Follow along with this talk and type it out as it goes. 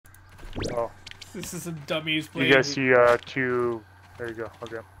Oh. This is some dummies You playing. guys see two... There you go.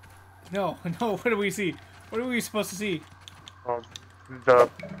 Okay. No, no, what do we see? What are we supposed to see? Oh, the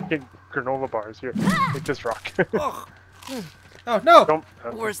granola bars. Here, take this rock. Oh, oh no! Don't,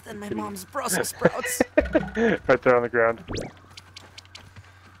 Worse than my mom's Brussels sprouts. right there on the ground.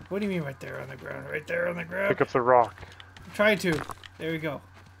 What do you mean right there on the ground? Right there on the ground? Pick up the rock. I'm trying to. There we go.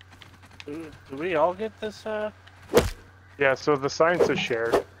 Do we all get this, Yeah, so the science is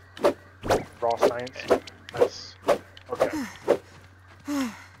shared. Raw science. Nice. Okay.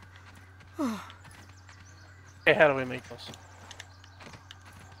 Hey, how do we make this?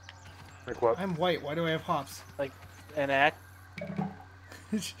 Like what? I'm white. Why do I have hops? Like, an act?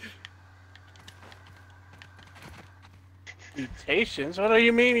 Mutations? What do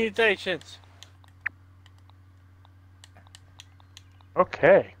you mean mutations?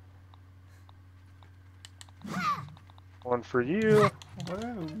 Okay. One for you. What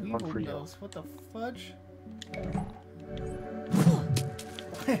are One for you. weevils? What the fudge?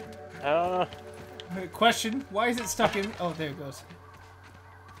 Question, why is it stuck in... Oh, there it goes.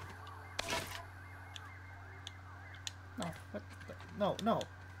 No, what the... No, no.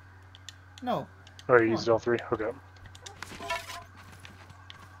 No. Oh, you used all three? Okay.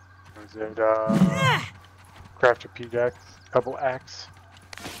 Is it, craft a pickaxe, couple axe.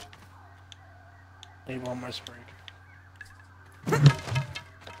 Need one more sprig.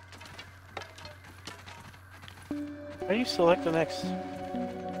 How do you select the next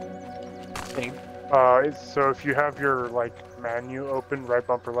thing? So if you have your, like, menu open, right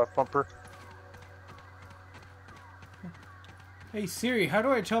bumper, left bumper. Hey Siri, how do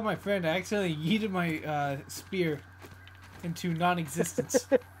I tell my friend I accidentally yeeted my spear into non-existence?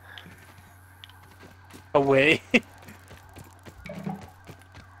 Away.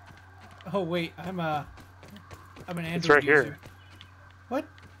 Oh wait, I'm an Android It's right user. here. What?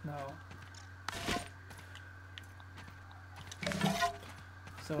 No.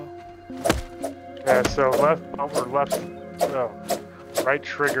 So. Yeah, so left bumper, right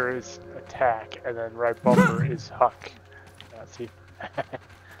trigger is attack, and then right bumper is huck. See? I'm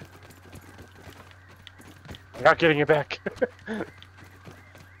not getting it back.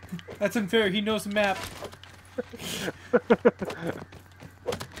 That's unfair. He knows the map.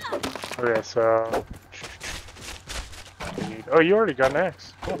 Okay, so oh, you already got an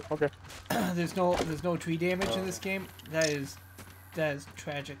axe. Oh, okay. There's no tree damage in this game. That is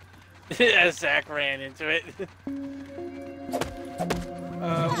tragic. Zach ran into it.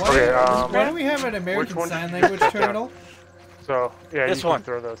 Why do we have an American Sign Language terminal? So yeah, This you one. can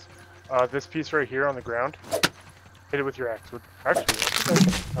throw those. This piece right here on the ground. Hit it with your axe. Actually,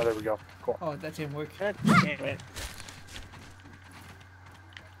 oh, there we go. Cool. Oh, that didn't work. God damn it.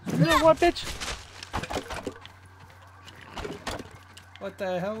 You know what, bitch? What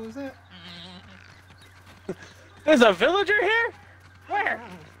the hell was that? There's a villager here? Where?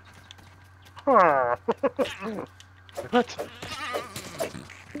 Huh. What?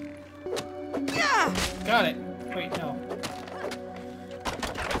 Got it. Wait, no.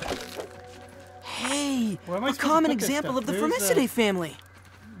 Hey, Where am I a supposed to common put this example stuff? of the There's Formicidae family.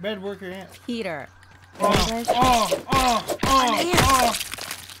 Red worker ant. Peter. Oh!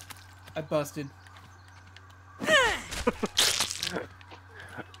 I busted.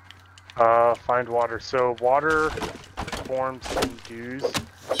 Find water. So water forms in dew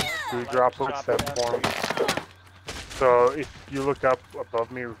droplets that form. So if you look up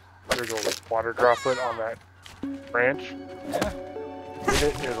above me, there's a water droplet on that branch. Yeah. Hit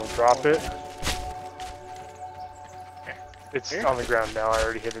it, it'll drop it. It's on the ground now. I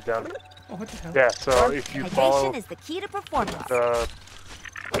already hit it down. Oh, what the hell? Yeah. So if you follow Hydration is the key to performance. the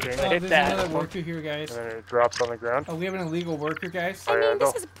Oh, thing, there's that. another worker here, guys. and then it drops on the ground, Oh, we have an illegal worker, guys. I mean,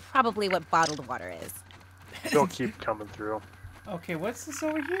 this no. is probably what bottled water is. they'll keep coming through. Okay, what's this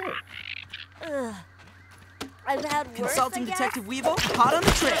over here? Ugh. I've had worse, Consulting I guess. Detective Weevil, hot on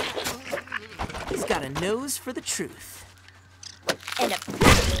the trail. He's got a nose for the truth. And a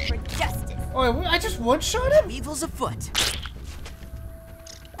passion for justice. Oh, I just one-shot him? Weevil's afoot.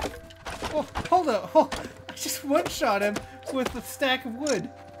 Oh, hold up. Oh, I just one-shot him with a stack of wood.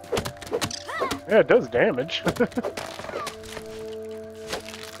 Yeah, it does damage.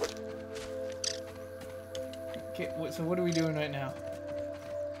 Okay, so what are we doing right now?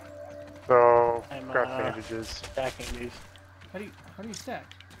 So I'm, craft bandages. Stacking these. How do you stack?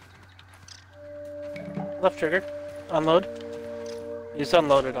 Left trigger. Unload. You just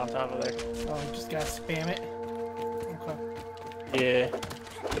unload it on top of there. Oh, I just gotta spam it. Okay. Yeah.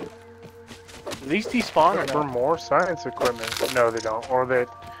 At least despawn or For no? more science equipment. No, they don't. Or they, it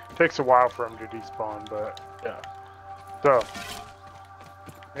takes a while for them to despawn, but yeah. So,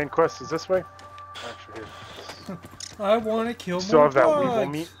 Main quest is this way. Actually, here. I want to kill Still more have that bugs. weevil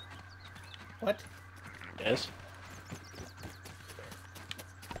meat. What? Yes.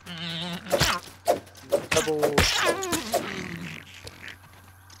 Double.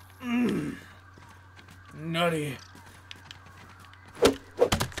 Nutty.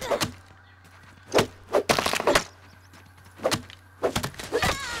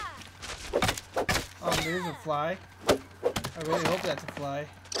 Oh, there's a fly. I really hope that's a fly.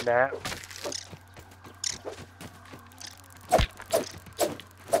 Gnat.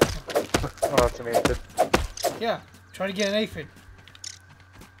 Oh, that's an aphid. Yeah, try to get an aphid.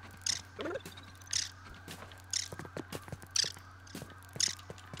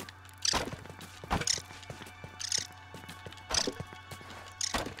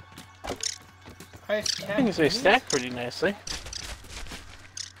 Things they stack pretty nicely.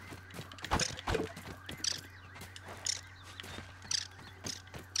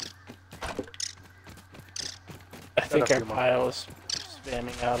 I think our pile is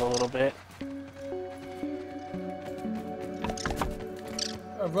spamming out a little bit.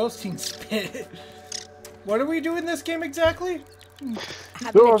 A roasting spit. What are we doing in this game exactly?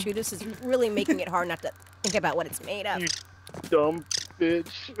 Having to chew this is really making it hard not to think about what it's made of. You dumb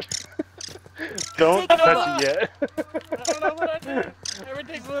bitch. Don't Take it touch it yet. I don't know what I do.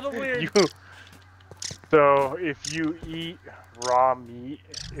 Everything's a little weird. So, if you eat raw meat,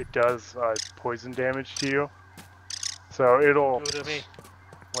 it does poison damage to you. So it'll, Do it to me.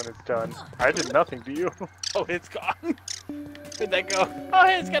 when it's done. I did nothing to you. Oh, it's gone. Where'd that go? Oh,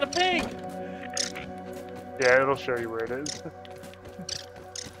 hey, it's got a pig. Yeah, it'll show you where it is.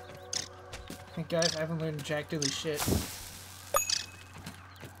 Hey guys, I haven't learned jack diddly shit.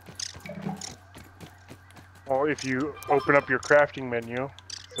 Well, if you open up your crafting menu,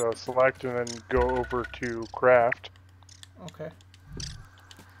 so select and then go over to craft, Okay.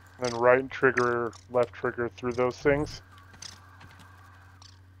 then right trigger, left trigger through those things.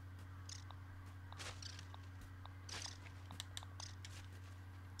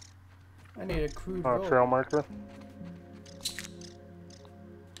 I need a crude rope. Trail marker.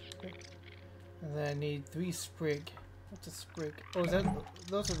 And then I need 3 sprig. What's a sprig? Oh, is that?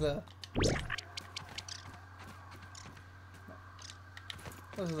 Those are the.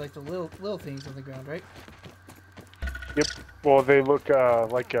 Those are like the little things on the ground, right? Yep. Well, they look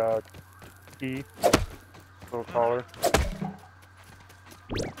like a key. Little collar.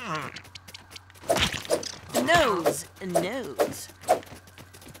 Nose, nose.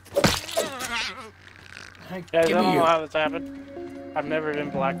 Hey, Guys, I give don't me know your... how this happened. I've never been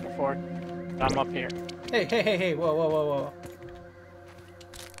black before. I'm up here. Hey, whoa.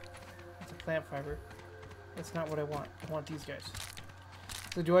 That's a plant fiber. That's not what I want. I want these guys.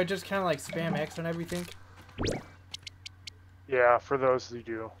 So do I just kind of like spam X on everything? Yeah, for those you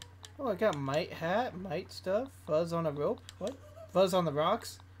do. Oh, I got mite hat, mite stuff, fuzz on a rope. What? Fuzz on the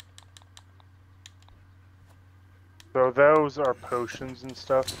rocks? So those are potions and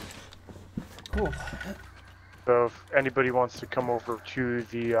stuff. Cool. So if anybody wants to come over to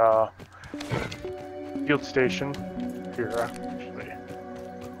the field station, here actually.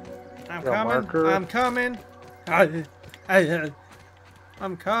 I'm Trail coming. marker. I'm coming. I'm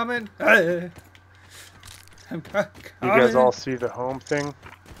coming. I'm coming. You guys all see the home thing?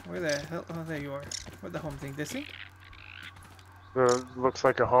 Where the hell? Oh, there you are. Where the home thing? This thing? Looks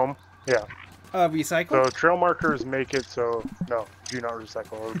like a home. Yeah. Recycle? So trail markers make it so no, do not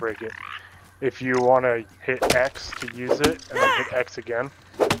recycle or break it. If you want to hit X to use it, and then hit X again,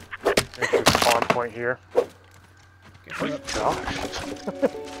 it's your spawn point here. Guess what? Gosh.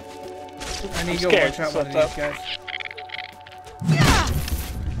 I need to go scared. watch out one of What's these guys.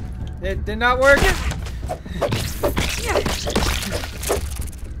 It did not work.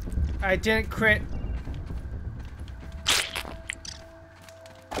 I didn't crit.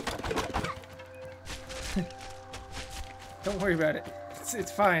 Don't worry about it.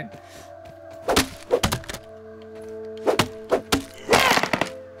 It's fine.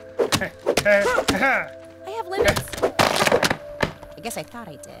 I have limits. I guess I thought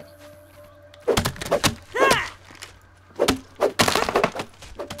I did.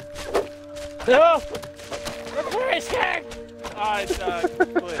 No! I'm very scared! Oh, I died.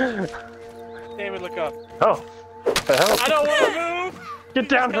 Glitch. David, look up. Oh, what the hell? I don't want to move! Get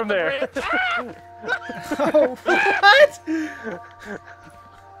down from there! Oh, what?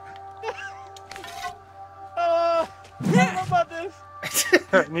 I don't know about this.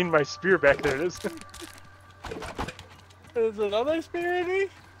 I need my spear back. There it is. There's another spear in me?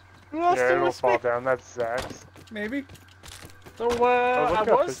 Who else Yeah, threw it'll a fall spear? down. That's Zach's. Maybe. So, Oh, I look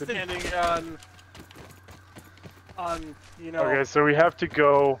up, was there's a- standing on You know. Okay, so we have to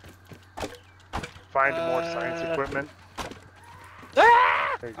go find more science equipment.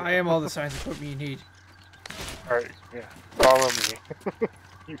 Ah! There you go. I am all the science equipment you need. Alright, yeah. Follow me.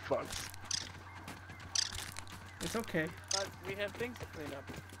 You fucks. It's okay. But we have things to clean up.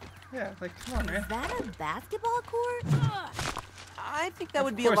 Yeah, like, come on, man. Is that a basketball court? I think that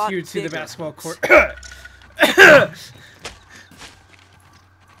would be Of a course lot you'd see the bigger. basketball court.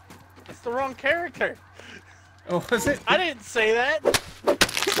 It's the wrong character. Oh, was it? I didn't say that.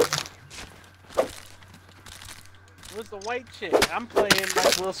 It was the white chick. I'm playing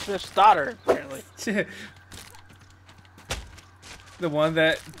like Will Smith's daughter, apparently. The one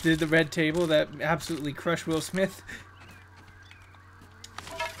that did the red table that absolutely crushed Will Smith.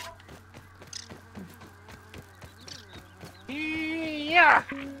 Yeah.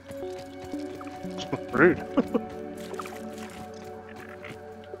 Rude.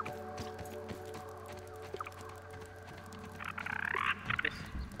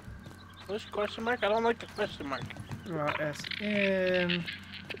 Push question mark? I don't like the question mark. S in.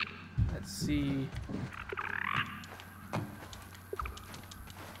 Let's see.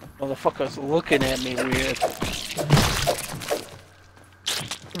 Motherfucker's looking at me weird.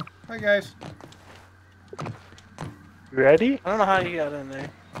 Hi guys. Ready? I don't know how you got in there.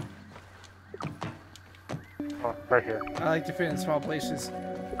 Oh, right here. I like to fit in small places.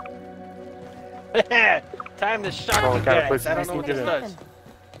 Time to shock Oh, you gotta guys. put I don't some know what this people in. does.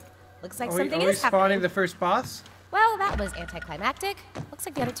 Looks like Are we something is spawning happening. the first boss? Well, that was anticlimactic. Looks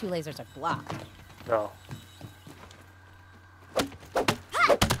like the other two lasers are blocked. No.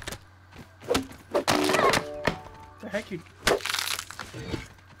 The heck you?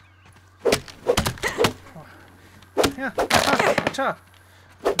 Yeah.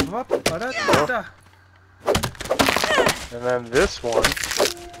 And then this one,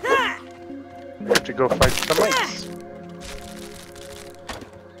 we have to go fight the mice.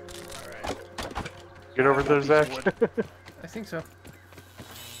 Get over there, Zach. I think so.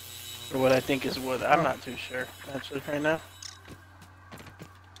 Or what I think is wood. I'm not too sure, actually, right now.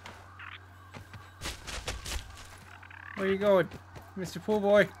 Where you going, Mr. Pool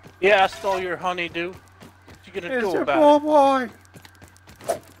Boy? Yeah, I stole your honeydew. What you gonna do Mr. about Pool Boy!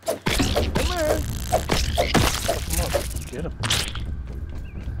 Get him.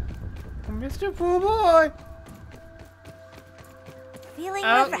 Mr. Pool Boy! Feeling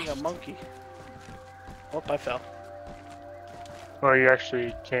it? refreshed. A monkey. Oh, I fell. Oh, you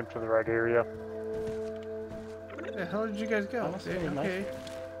actually came to the right area. Where the hell did you guys go? Honestly, nice. Okay.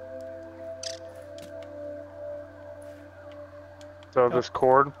 So this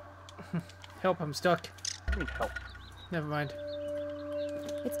cord. Help, I'm stuck. I need help. Never mind.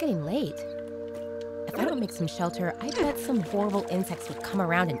 It's getting late. If I don't make some shelter, I bet some horrible insects would come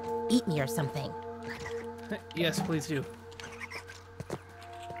around and eat me or something. Yes, please do.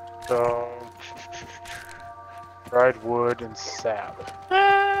 So, dried wood and sap.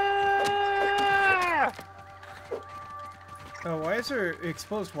 Ah! Oh, why is there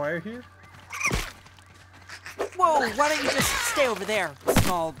exposed wire here? Whoa, why don't you just stay over there,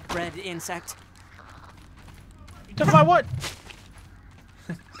 small red insect? You took my wood!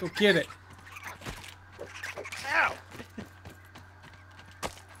 Go get it. Ow!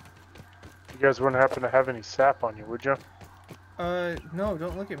 You guys wouldn't happen to have any sap on you, would you? No,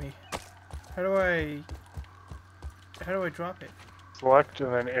 don't look at me. How do I drop it? Select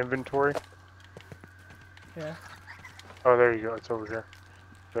and then inventory. Yeah. Oh, there you go. It's over here.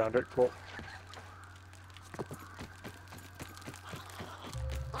 Found it. Cool.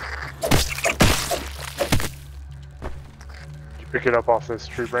 Did you pick it up off this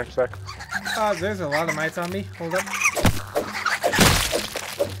tree branch, Zach? There's a lot of mites on me. Hold up.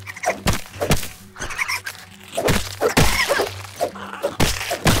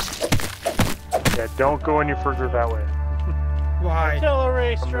 Yeah, don't go any further that way. Why?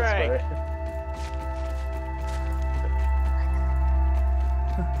 Artillery Come this strike! way.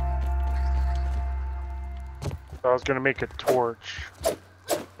 So I was gonna make a torch so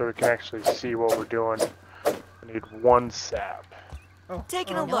we can actually see what we're doing. I need one sap.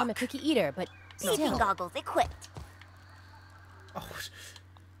 Taking I a know I'm a look. picky eater, but Sleeping still. goggles equipped. Oh.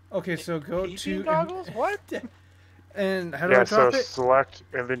 Okay, so go Peeping to goggles? What? and how do Yeah, I so drop it? select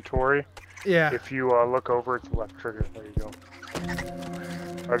inventory. Yeah. If you look over, it's the left trigger. There you go.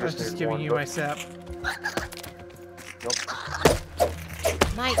 I I'm just just need giving one. you but- my sap. Nope.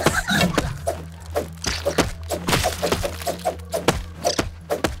 Nice.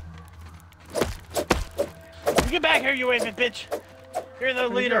 You get back here, you aiming bitch! You're the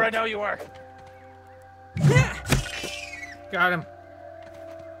Where'd he leader, go? I know you are. Got him.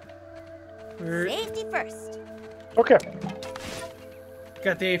 Where? Safety first. Okay.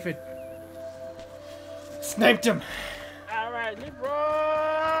 Got the aphid. Sniped him. Alright,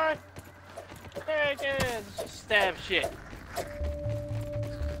 Leroy! There it is! Stab shit.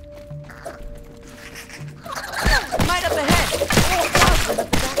 Right up ahead!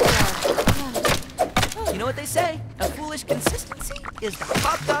 You know what they say? A foolish consistency is the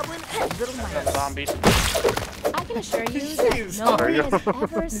hobgoblin and little mouse. Zombies. I can assure you that no one has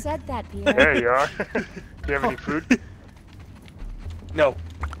ever said that, Pierre. There you are. Do you have any food? No.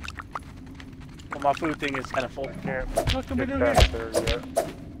 Well, my food thing is kind of full. Can't What can we get do back here? there yet.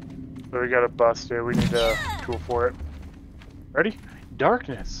 So we gotta bust it. We need a tool for it. Ready?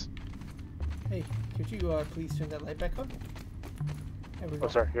 Darkness. Hey, could you please turn that light back on? There we go. Oh,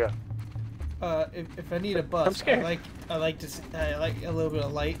 sorry. Yeah. If I need a bus, I'm scared. I like a little bit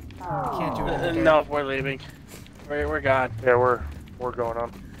of light. Can't do it. No, we're leaving. We're gone. Yeah, we're going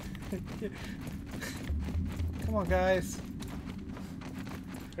on. Come on, guys.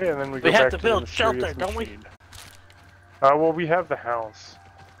 Yeah, and then we go We have back to build the shelter, mysterious don't we? machine. Well, we have the house.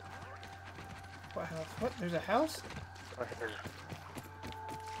 What house? What? There's a house? Right here.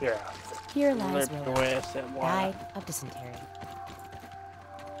 Yeah. Here lies Live Willow, west and died of dysentery.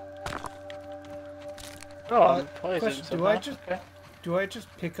 Oh, I'm poisoned. question, So do I that's just- okay. Do I just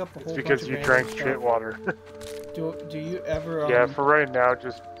pick up a whole It's bunch because of you random drank stuff? shit water. Do you ever? Yeah, for right now,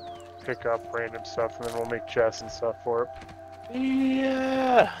 just pick up random stuff and then we'll make chests and stuff for it.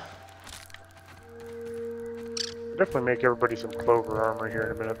 Yeah. We'll definitely make everybody some clover armor here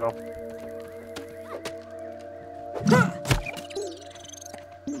in a minute, though.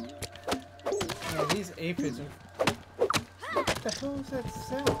 Yeah, these aphids are. What the hell is that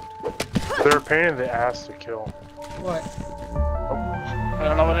sound? They're a pain in the ass to kill. What? I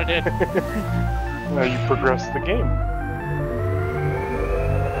don't know what I did. Now you progress the game.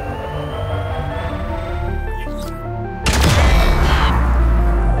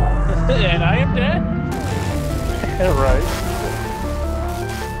 And I am dead. Yeah, right.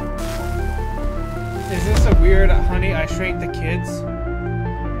 Is this a weird Honey, I Shrank the Kids?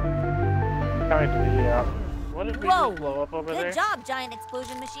 Kinda, yeah. What did we Whoa. just blow up over there? Good job, giant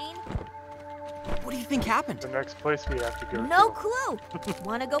explosion machine. What do you think happened? The next place we have to go No to. clue.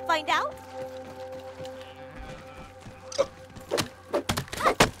 Wanna go find out?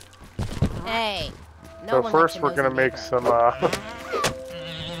 Hey, no So one first likes a we're gonna nosy make neighbor. some,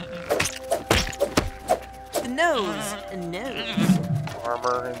 The nose. A nose.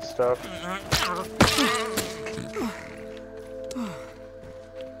 armor and stuff.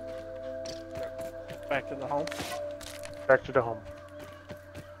 Back to the home. Back to the home.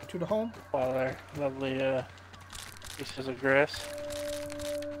 To the home? While our lovely pieces of grass.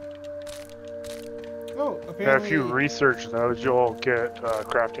 Oh, Yeah, apparently. if you research those, you'll get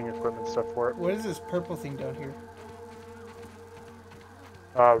crafting equipment stuff for it. What is this purple thing down here?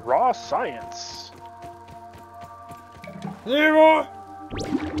 Raw science. Leroy!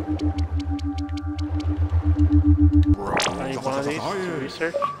 I need one of these to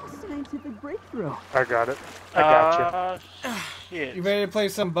research. Scientific breakthrough. I got it. I got you. Shit. You ready to play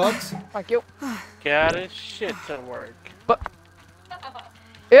some bugs? Thank you. Got it. Shit to work.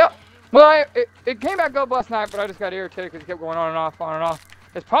 Yep. Well, it came back up last night, but I just got irritated because it kept going on and off, on and off.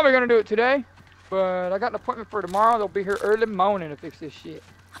 It's probably going to do it today, but I got an appointment for tomorrow. They'll be here early morning to fix this shit.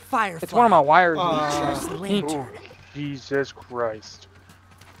 Firefly. It's one of my wires. Lantern. Ooh, Jesus Christ.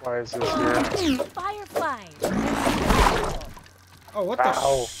 Why is this here? Firefly. Oh, what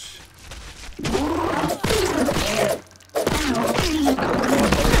Ow.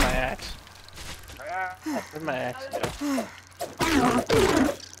 Where's my axe? Where'd my axe go?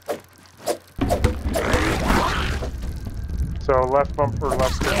 So left bumper,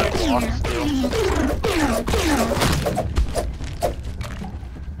 left turn, block steel.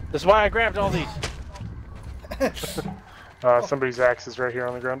 That's why I grabbed all these. Somebody's axe is right here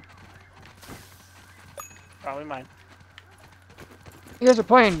on the ground. Probably mine. You guys are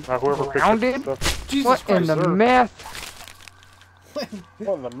playing Whoever picked up grounded? the stuff. Jesus What in Christ, the sir. meth?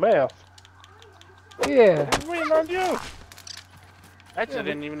 What in the meth? Yeah. I'm waiting on you. Actually, I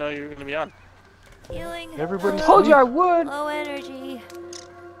didn't even know you were gonna be on. Healing. Everybody's Told you I would. Low energy.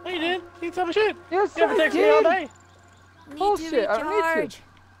 No, you didn't. You didn't tell me shit. Yes, You haven't I texted me all did. day. Need Bullshit, to I don't need to. recharge.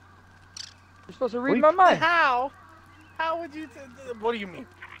 You're supposed to read Wait. my mind. How? How would you? What do you mean?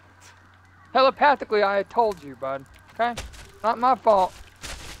 Telepathically, I had told you, bud. Okay? Not my fault.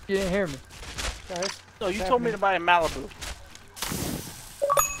 You didn't hear me. Guys, No, you told me to buy a Malibu.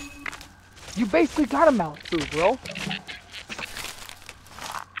 You basically got a Malibu, bro.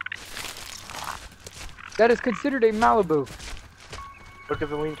 That is considered a Malibu. Look at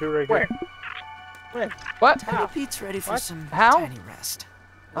the lean-to right Where? here. Where? What? Tiger Pete's ready for What? some How? tiny rest.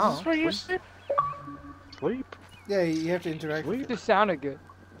 Oh, Is this where you sleep? Sleep. Yeah, you have to interact with it it. just sounded good.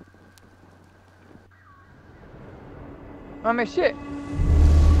 I mean, shit.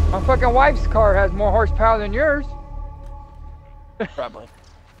 My fucking wife's car has more horsepower than yours. Probably.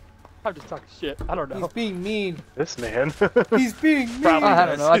 I'm just talking shit. I don't know. He's being mean. This man. He's being mean. Probably. I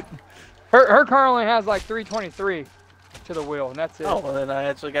don't know. Her car only has like 323 to the wheel, and that's it. Oh, well then I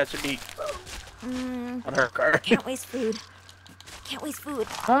actually got you beat Mm, on her car. can't waste food. Can't waste food.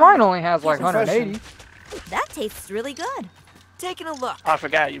 Well, mine only has like Confession. 180. That tastes really good. Taking a look. I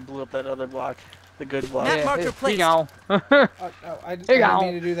forgot you blew up that other block. The good block. Map marker He placed. gone. Oh, I Hey, didn't ow.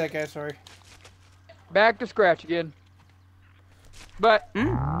 mean to do that, guy. Sorry. Back to scratch again. But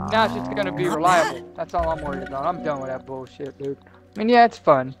now it's just gonna be Not reliable. That's all I'm worried about. I'm done with that bullshit, dude. I mean, yeah, it's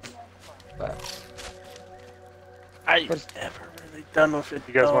fun. But I never really done with it.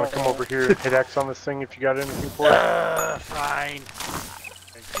 You guys want to come over here and hit X on this thing if you got anything for it? Fine.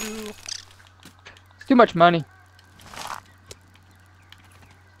 Thank you. it's too much money.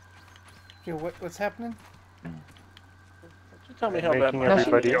 Okay, what's happening? You tell me how bad Making my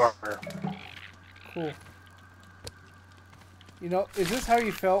everybody shit is. armor. Cool. You know, is this how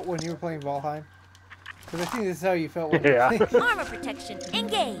you felt when you were playing Valheim? Because I think this is how you felt when Yeah. you were playing. Armor protection.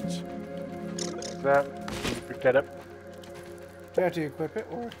 Engage. Is that? Can you pick that up? Do you have to equip it,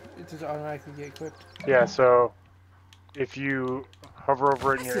 or it just automatically get equipped? Yeah. So, if you hover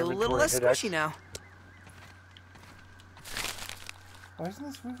over it I in your feel a little inventory less and hit X, squishy now. Why isn't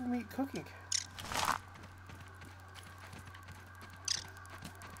this river meat cooking?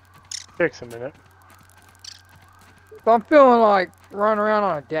 takes a minute. So I'm feeling like running around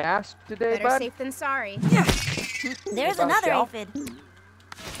on a dash today, Better bud. safe than sorry. There's About another shelf? aphid.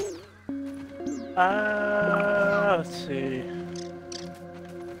 Let's see.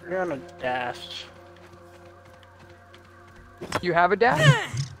 You're on a dash. You have a dash?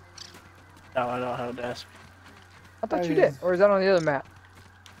 No, I don't have a dash. I thought Oh, you yeah. did. Or is that on the other map?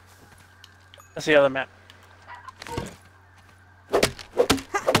 That's the other map.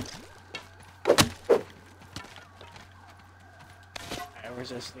 Alright, where's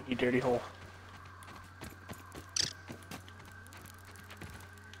that sneaky dirty hole?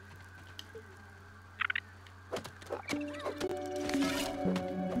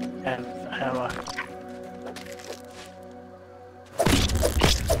 And the hammer.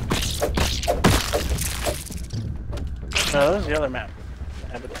 No, this is the other map.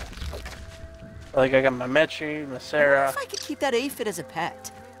 Habitat. Like I got my Metri, my I wonder Sarah, if I could keep that aphid as a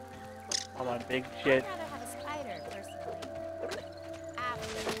pet. all my big shit. I'd rather have a spider, personally.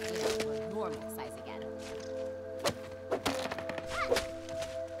 After you know, normal size again.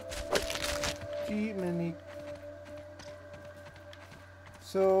 Gee, mini.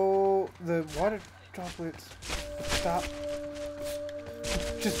 So the water droplets stop.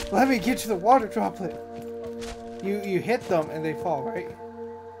 Just let me get to the water droplet. You hit them and they fall, right?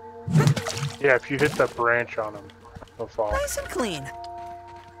 Yeah, if you hit that branch on them, they'll fall. Nice and clean.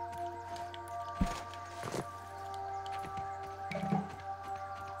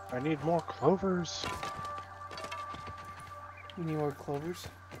 I need more clovers. You need more clovers.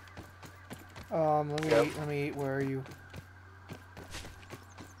 Yep. Let me eat. Where are you?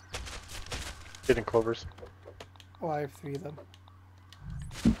 Getting clovers. Oh, I have 3 of them.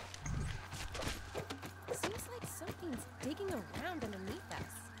 Seems like something's digging around underneath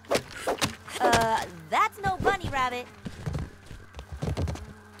us. That's no bunny rabbit.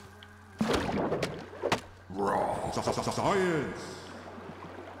 Science!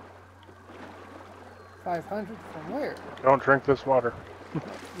 500 from where? Don't drink this water.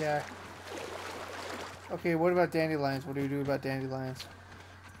 Yeah. Okay, what about dandelions? What do you do about dandelions?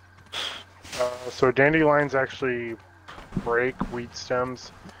 So dandelions actually break wheat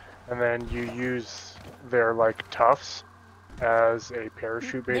stems, and then you use their like tufts as a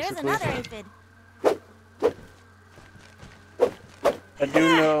parachute, There's basically. another aphid. I do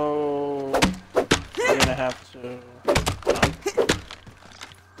know we're gonna have to. I'm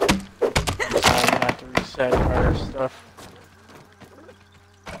gonna have to reset our stuff.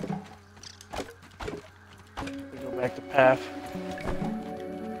 We go back to path.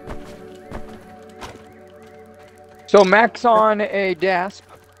 So Mac's on a DASP.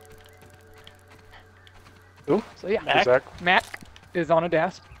 Ooh, So yeah, Mac? Zach. Mac is on a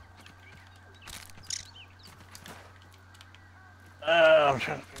DASP. I'm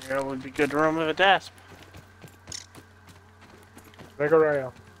trying to figure out what would be good to run with a DASP. Mega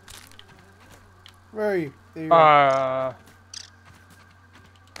Rail. Where are you? There you are.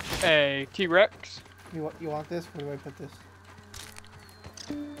 A T-Rex. You want this? Where do I put this?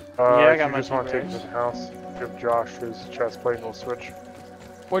 I If got you my just want to take it to T-Rex. the house, give Josh his chest plate and we'll switch.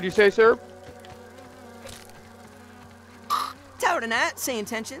 What'd you say, sir? Tower to Nat, say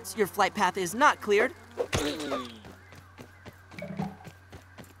intentions. Your flight path is not cleared.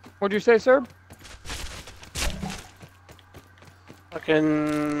 What'd you say, sir?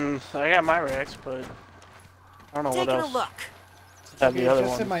 Fucking, I got my Rex, but I don't know what Taking else. a look. Have the other just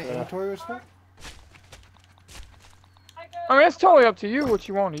ones. said my inventory was full. I mean, it's totally up to you what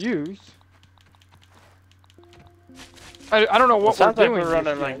you want to use. I don't know what we're sounds like doing we're running,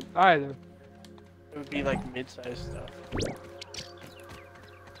 just like- yet, either. It would be like mid-sized stuff.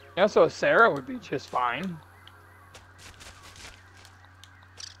 Yeah, so Sarah would be just fine.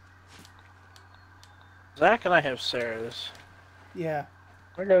 Zach and I have Sarah's. Yeah.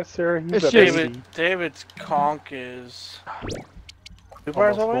 I got Sarah. He's It's a just- baby. David's conch is 2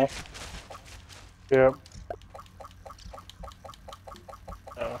 bars Almost away. full. Yep.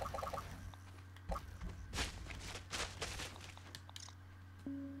 Oh.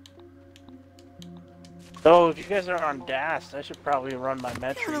 So if you guys are on DAS, I should probably run my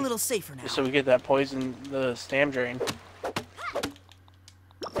Feeling a Metri, little safer now. just so we get that poison, the stam drain.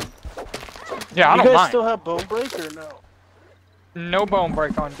 Yeah, I you don't guys mind. still have bone break or no? No bone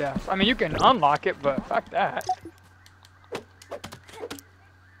break on death. I mean, you can unlock it, but fuck that.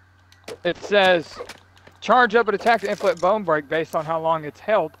 It says, charge up an attack to inflict bone break based on how long it's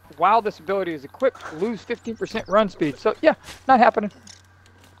held. While this ability is equipped, lose 15% run speed. So, yeah, not happening.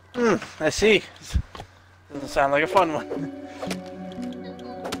 I see. Doesn't sound like a fun one.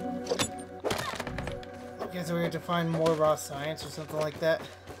 I guess we have to find more raw science or something like that.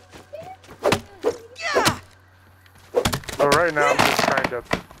 So right now I'm just trying to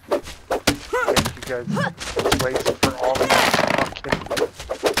make you guys place for all these fucking.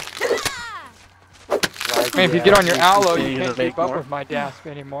 I mean, if you get on your aloe, you continue to can't make keep up more. with my DASP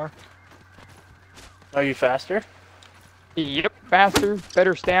anymore. Are you faster? Yep, faster,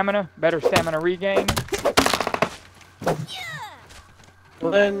 better stamina regain.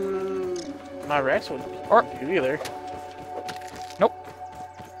 Well then, my Rex wouldn't Or- do either. Nope.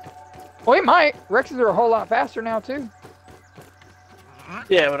 Well, he might. Rexes are a whole lot faster now, too.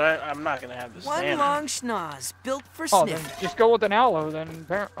 Yeah, but I'm not gonna have the One stamina. long schnoz, built for Oh, then sniff. just go with an aloe, then.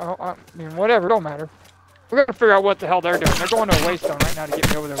 I mean, whatever, don't matter. We're gonna figure out what the hell they're doing. They're going to a waystone right now to get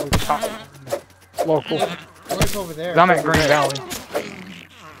me over there with the top local. 'Cause Where's over there? I'm at Green Valley.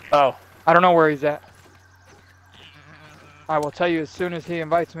 Oh, I don't know where he's at. I will tell you as soon as he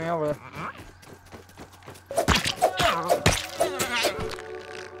invites me over there.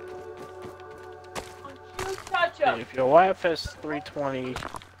 if your wife has 320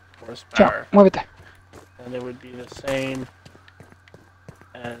 horsepower, Jump, move it there. then it would be the same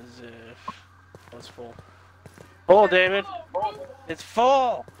as if it was full. Full, David. It's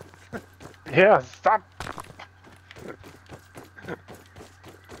full. Yeah, stop.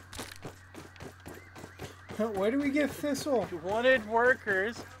 Where do we get thistle? You wanted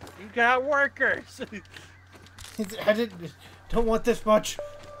workers. You got workers. I don't want this much.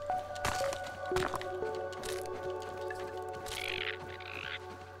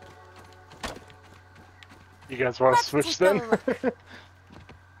 You guys want to switch then?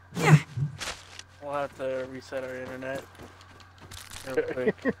 We'll have to reset our internet real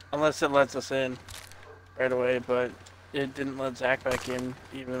quick. Unless it lets us in right away, but it didn't let Zach back in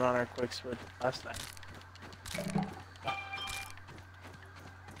even on our quick switch last time.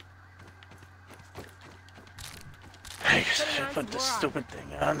 I guess I should put this stupid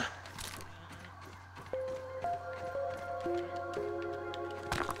thing on.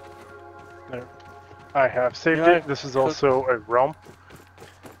 There. I have saved You know it. This is also a realm.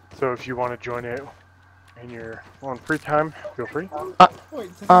 So if you want to join it in your own free time, feel free. Wait,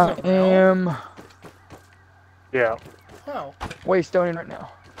 this is I a realm? am Yeah. How? waystoning right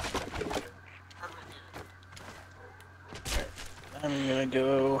now. I'm gonna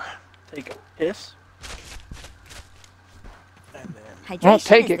go take a piss. And then Hydration Don't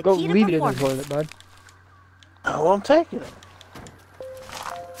take is it, the go key to leave it in the performance. toilet, bud. I won't take it.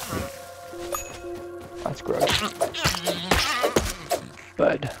 That's gross.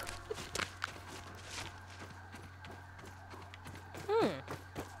 Bud.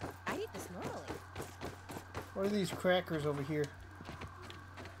 I eat this normally. What are these crackers over here?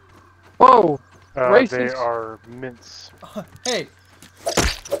 Whoa! They Racist. are mints. Hey!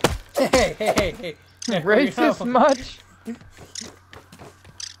 Hey! There we Racist go. much?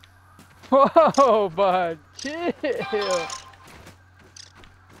 Whoa, bud. Chill.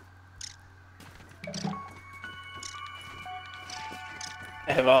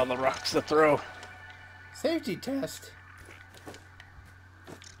 I have all the rocks to throw. Safety test.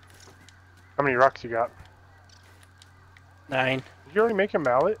 How many rocks you got? 9. Did you already make a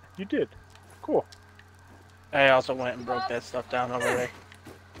mallet? You did. Cool. I also went and broke that stuff down over there.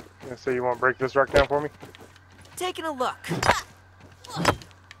 So you want to break this rock down for me? Taking a look.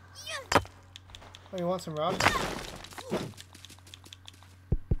 Oh, you want some rocks?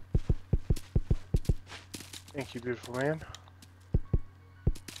 Thank you, beautiful man.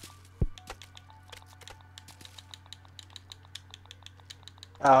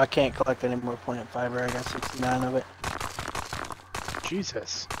 Oh, I can't collect any more plant fiber. I got 69 of it.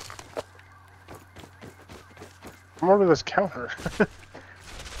 Jesus. Come over to this counter.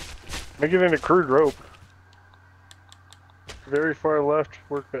 Make it into crude rope. Very far left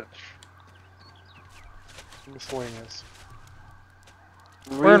workbench. Miscellaneous.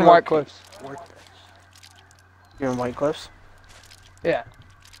 We're in White Cliffs. Workbench. You're in White Cliffs? Yeah.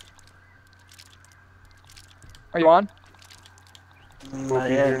 Are you on? We'll be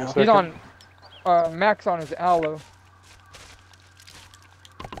here in a He's second. on. Max on his aloe.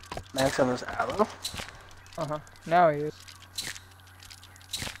 Max on his aloe? Now he is.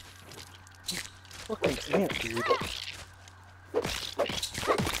 Fucking ant, dude.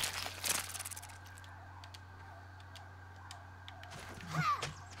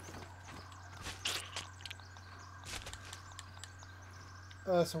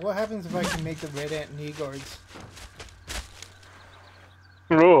 So what happens if I can make the red ant knee guards?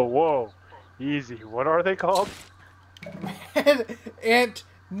 Whoa, whoa. Easy. What are they called? Ant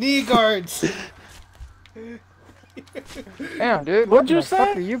knee guards! Damn, dude. What'd you what the fuck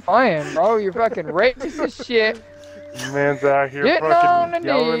say? are you playing, bro? You're fucking racist as shit. Man's out here Getting on fucking the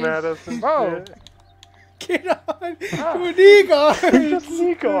yelling knees. at us and Bro. shit. Get on! Your knee guards! They're just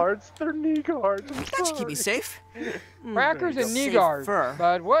knee guards. They're knee guards. I'm That should keep sorry. you safe. Crackers and knee Safe guards. fur.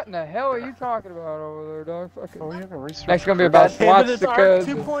 Bud, what in the hell are you talking about over there, dog? Fucking. Oh, we haven't researched. Next gonna be about swastikas.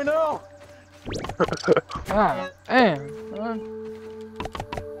 2.0. God damn. Son.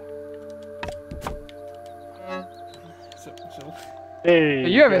 So, Hey,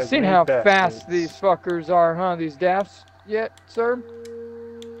 You haven't guys seen made how bastards. fast these fuckers are, huh? These daffs yet, sir?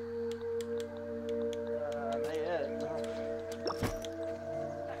 Not yet, no.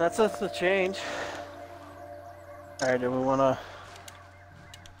 That's us to change. Alright, do we wanna...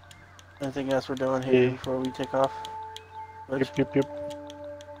 Anything else we're doing here Yeah. before we take off? Which- Yep.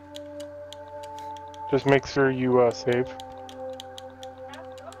 Just make sure you save.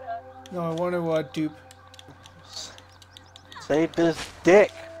 no, I want to dupe. Save this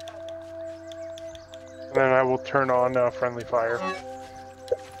dick! And then I will turn on friendly fire.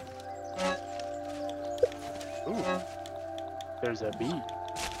 Ooh. There's a bee.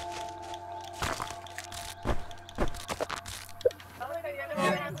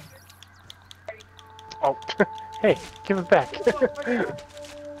 Oh, hey, give it back.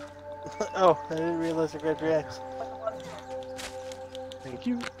 Oh, I didn't realize I got your axe. Thank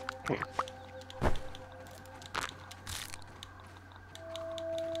you.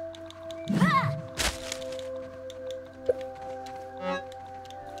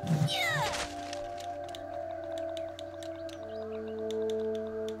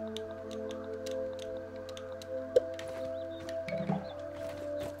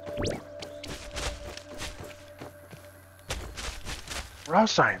 Raw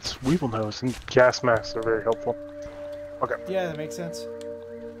science, weevil nose, and gas masks are very helpful. Okay. Yeah, that makes sense.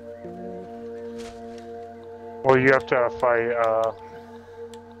 Well, you have to fight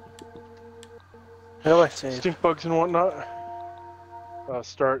How do I save? stink bugs and whatnot.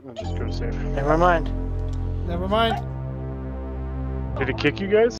 Start and then just go to save. Never mind. Never mind. Did it kick you guys?